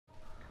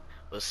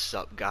What's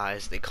up,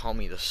 guys? They call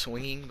me the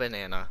swinging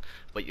banana,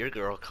 but your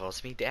girl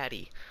calls me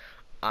daddy.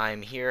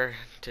 I'm here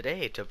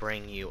today to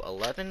bring you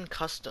 11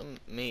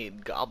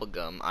 custom-made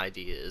gobblegum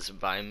ideas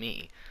by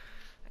me,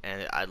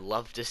 and I'd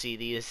love to see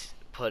these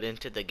put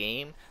into the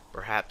game.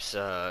 Perhaps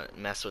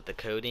mess with the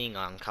coding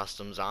on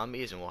custom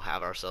zombies, and we'll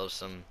have ourselves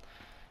some,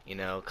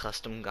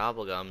 custom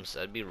gobblegums.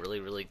 That'd be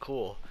really, really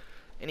cool.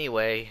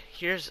 Anyway,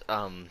 here's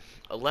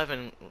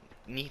 11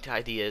 neat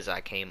ideas I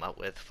came up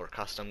with for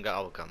custom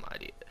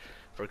gobblegums.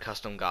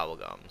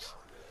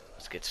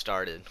 Let's get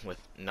started with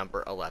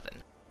number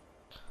 11.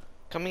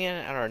 Coming in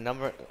at our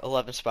number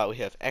 11 spot, we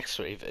have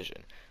X-ray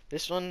vision.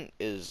 This one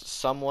is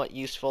somewhat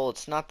useful.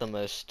 It's not the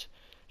most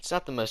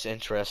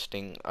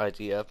interesting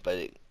idea, but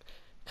it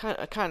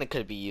kind of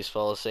could be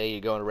useful. Say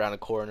you're going around a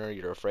corner,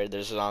 you're afraid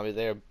there's a zombie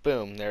there,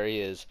 boom, there he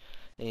is,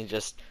 and he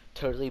just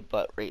totally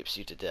butt rapes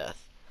you to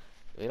death.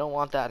 We don't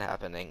want that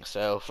happening.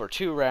 So for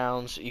 2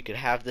 rounds, you could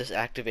have this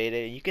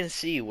activated. You can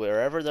see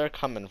wherever they're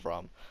coming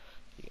from.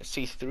 You can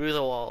see through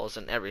the walls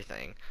and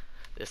everything.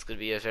 This could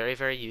be a very,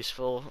 very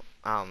useful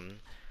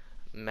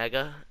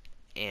mega,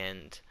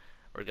 and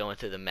we're going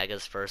through the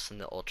megas first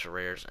and the ultra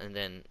rares, and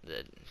then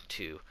the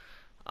two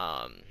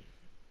um,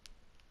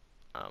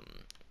 um,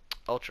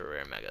 ultra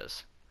rare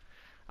megas.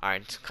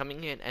 Alright,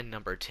 coming in at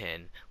number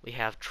 10, we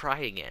have Try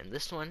Again.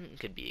 This one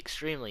could be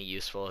extremely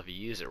useful if you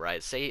use it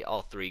right. Say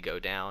all 3 go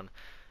down,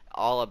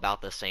 all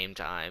about the same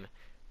time.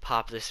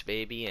 Pop this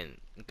baby and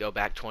go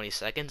back 20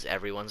 seconds.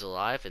 Everyone's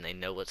alive and they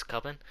know what's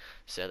coming,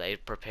 so they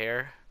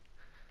prepare.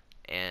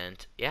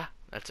 And yeah,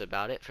 that's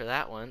about it for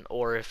that one.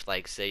 Or if,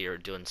 like, say you're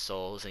doing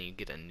souls and you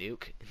get a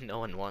nuke, no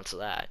one wants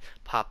that.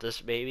 Pop this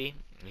baby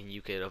and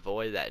you could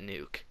avoid that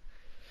nuke.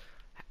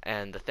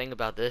 And the thing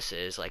about this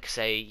is, like,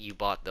 say you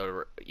got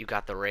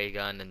the ray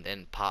gun and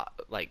then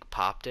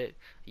popped it,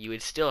 you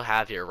would still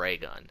have your ray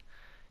gun.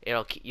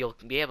 You'll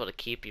be able to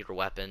keep your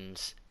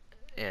weapons,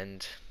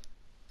 and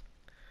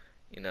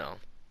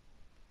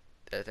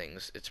the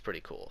things. It's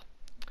pretty cool.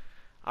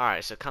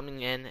 Alright, so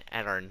coming in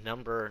at our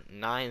number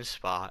 9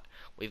 spot,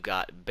 we've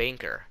got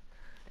Banker,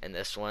 and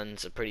this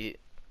one's a pretty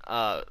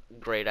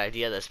great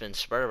idea that's been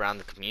spread around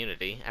the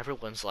community.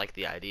 Everyone's like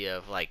the idea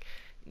of, like,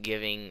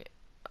 giving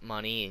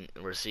money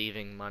and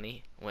receiving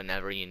money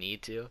whenever you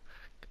need to.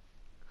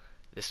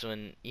 This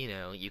one,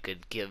 you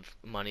could give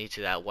money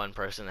to that one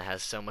person that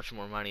has so much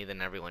more money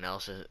than everyone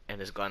else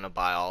and is going to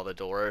buy all the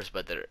doors,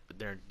 but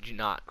they're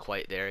not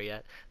quite there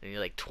yet. They need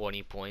like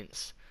 20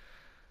 points.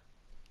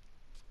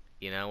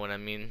 You know what I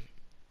mean?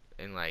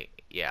 And,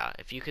 like, yeah,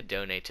 if you could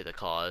donate to the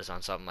cause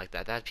on something like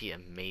that, that'd be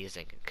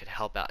amazing. It could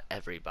help out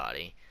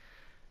everybody.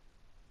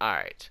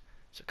 Alright,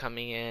 so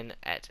coming in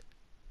at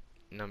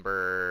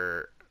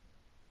number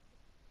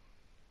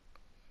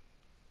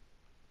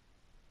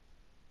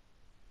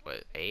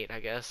 8,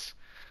 I guess.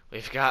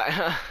 We've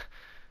got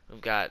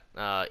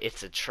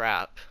It's a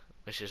Trap,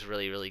 which is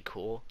really, really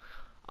cool.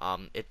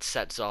 It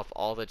sets off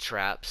all the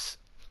traps.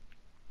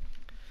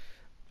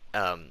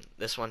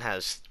 This one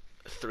has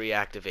 3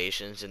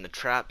 activations, and the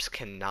traps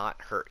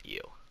cannot hurt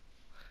you,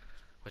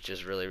 which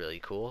is really, really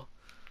cool.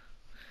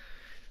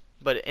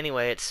 But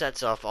anyway, it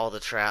sets off all the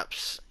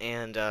traps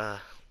and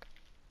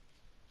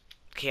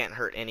can't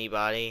hurt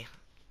anybody.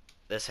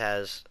 This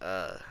has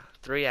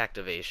 3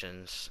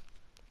 activations.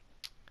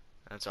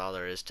 That's all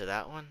there is to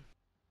that one.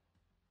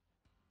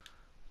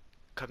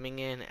 Coming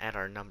in at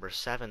our number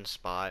 7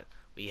 spot,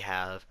 we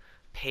have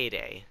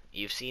Payday.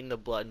 You've seen the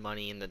blood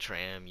money in the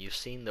tram, you've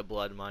seen the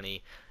blood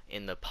money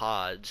in the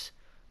pods,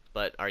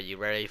 but are you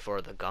ready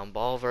for the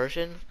gumball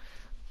version?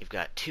 You've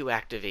got 2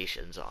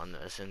 activations on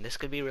this, and this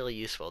could be really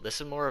useful. This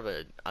is more of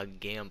a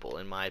gamble,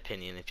 in my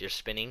opinion. If you're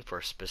spinning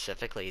for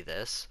specifically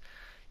this,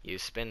 you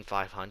spend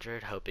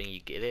 500 hoping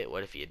you get it.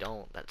 What if you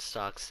don't? That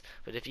sucks.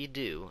 But if you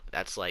do,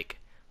 that's like,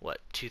 what,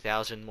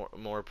 2,000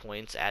 more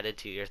points added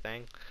to your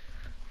thing?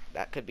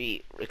 That could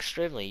be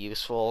extremely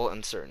useful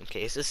in certain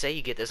cases. Say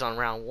you get this on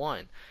round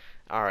 1.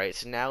 Alright,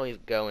 so now we're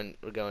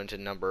going to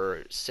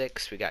number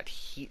 6. We got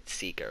Heat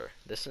Seeker.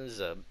 This is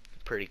a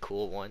pretty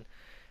cool one.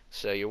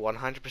 So you're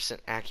 100%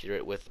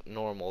 accurate with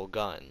normal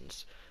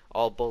guns.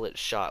 All bullets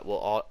shot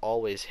will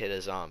always hit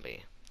a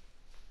zombie.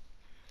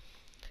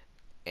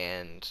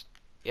 And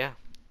yeah,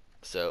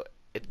 so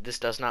this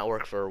does not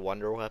work for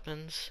wonder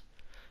weapons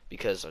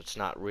because it's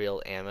not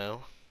real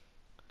ammo.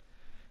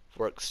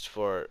 Works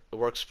for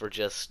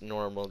just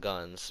normal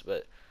guns,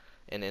 but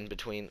and in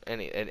between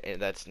and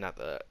that's not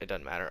it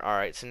doesn't matter.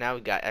 Alright, so now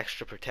we got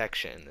Extra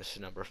Protection. This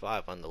is number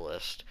 5 on the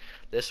list.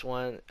 This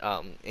one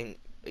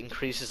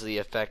increases the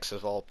effects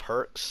of all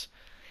perks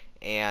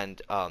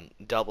and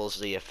doubles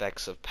the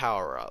effects of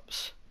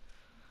power-ups.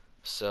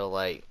 So,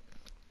 like,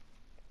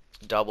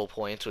 double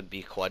points would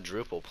be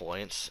quadruple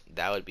points.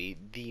 That would be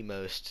the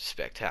most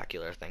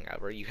spectacular thing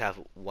ever. You have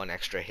 1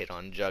 extra hit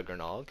on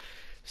Juggernaut.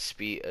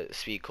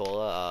 Speed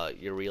Cola,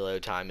 your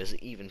reload time is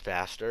even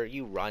faster.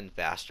 You run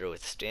faster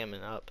with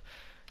stamina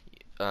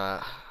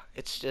up.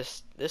 It's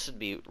just, this would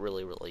be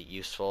really, really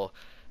useful.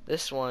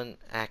 This one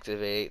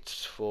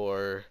activates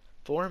for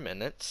 4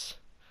 minutes.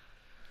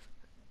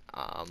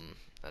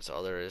 That's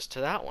all there is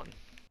to that one.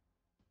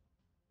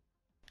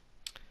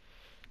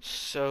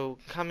 So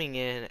coming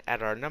in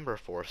at our number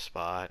 4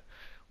 spot,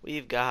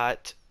 we've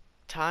got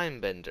Time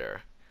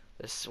Bender.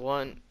 This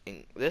one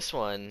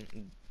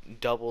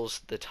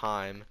doubles the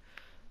time.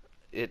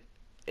 It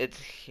it's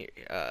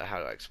how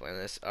do I explain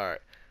this? All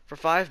right, for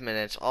 5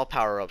 minutes, all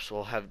power-ups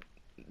will have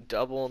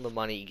double the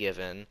money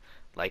given.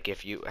 Like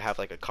if you have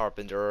like a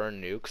carpenter or a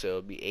nuke, so it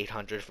would be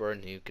 800 for a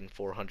nuke and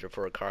 400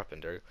 for a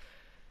carpenter,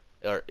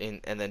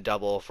 and then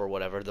double for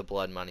whatever the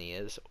blood money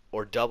is,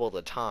 or double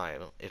the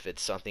time if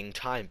it's something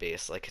time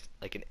based like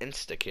an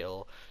insta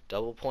kill,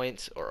 double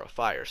points, or a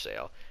fire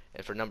sale.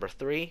 And for number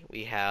 3,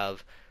 we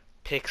have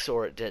picks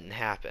or it didn't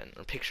happen,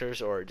 or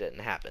pictures or it didn't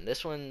happen.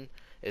 This one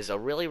is a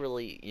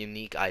really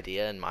unique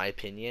idea in my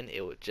opinion.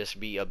 It would just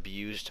be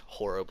abused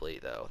horribly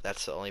though.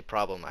 That's the only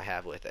problem I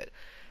have with it.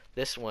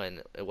 This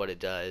one, what it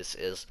does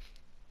is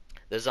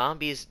the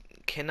zombies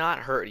cannot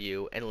hurt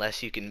you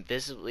unless you can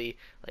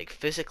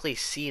physically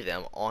see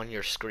them on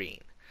your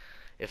screen.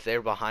 If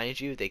they're behind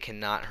you, they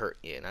cannot hurt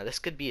you. Now this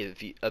could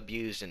be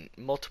abused in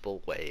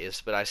multiple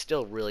ways, but I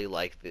still really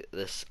like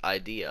this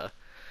idea.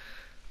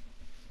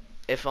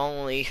 If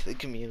only the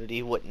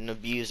community wouldn't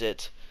abuse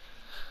it.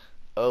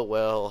 Oh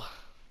well,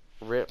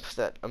 rip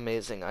that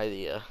amazing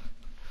idea,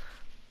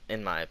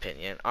 in my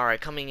opinion. Alright,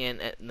 coming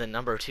in at the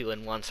number 2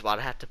 in one spot,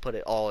 I have to put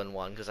it all in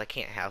one because I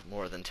can't have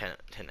more than 10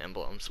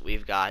 emblems.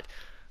 We've got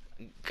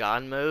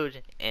God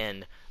mode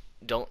and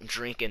Don't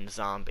Drink and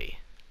Zombie.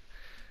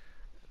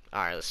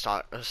 Alright,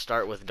 let's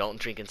start with Don't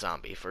Drink and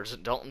Zombie.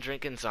 First, Don't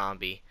Drink and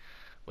Zombie,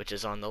 which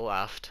is on the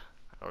left.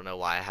 I don't know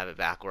why I have it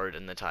backward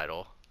in the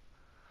title.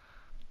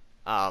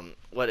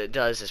 What it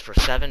does is for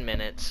 7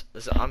 minutes,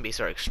 the zombies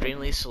are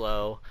extremely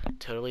slow,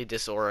 totally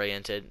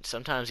disoriented,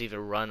 sometimes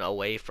even run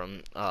away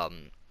from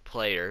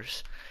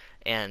players,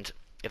 and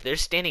if they're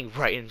standing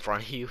right in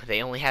front of you,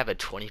 they only have a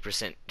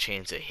 20%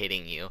 chance of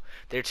hitting you.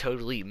 They're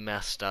totally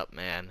messed up,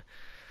 man.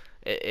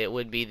 It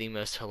would be the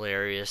most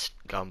hilarious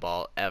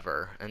gumball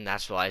ever, and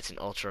that's why it's an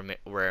ultra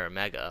rare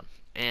mega.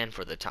 And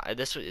for the time,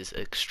 this is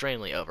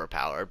extremely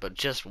overpowered, but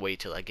just wait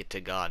till I get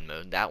to God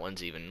mode. That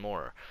one's even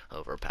more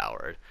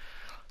overpowered.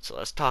 So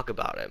let's talk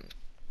about it.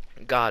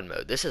 God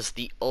mode. This is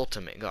the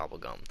ultimate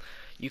gobblegum.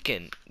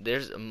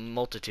 There's a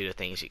multitude of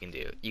things you can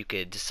do. You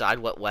could decide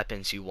what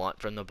weapons you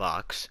want from the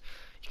box.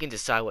 You can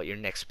decide what your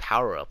next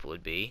power up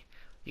would be.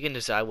 You can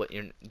decide what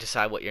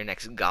your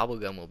next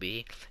gobblegum will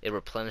be. It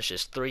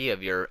replenishes 3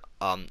 of your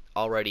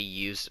already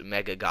used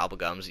mega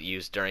gobblegums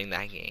used during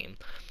that game.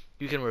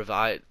 You can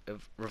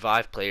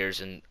revive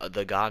players in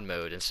the God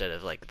mode instead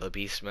of like the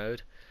beast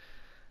mode.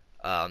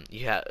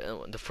 You have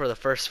for the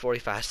first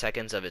 45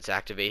 seconds of its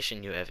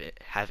activation, you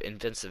have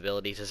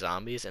invincibility to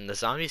zombies, and the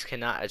zombies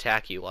cannot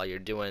attack you while you're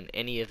doing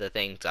any of the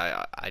things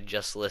I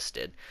just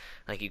listed.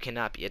 Like you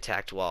cannot be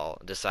attacked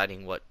while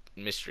deciding what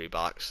mystery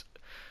box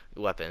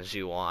weapons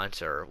you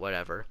want or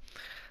whatever.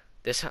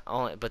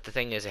 But the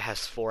thing is, it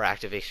has 4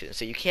 activations,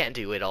 so you can't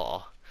do it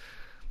all.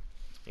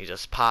 You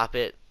just pop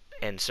it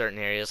in certain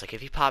areas. Like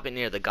if you pop it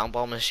near the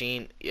gumball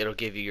machine, it'll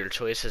give you your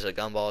choices of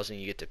gumballs,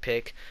 and you get to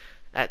pick.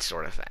 That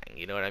sort of thing,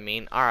 you know what I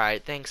mean?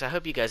 Alright, thanks. I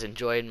hope you guys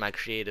enjoyed my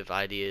creative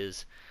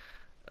ideas.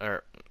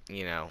 Or,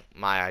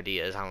 my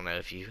ideas. I don't know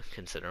if you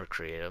consider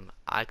creative.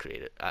 I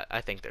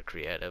think they're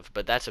creative.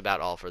 But that's about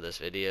all for this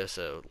video,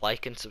 so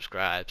like and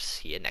subscribe.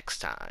 See you next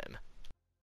time.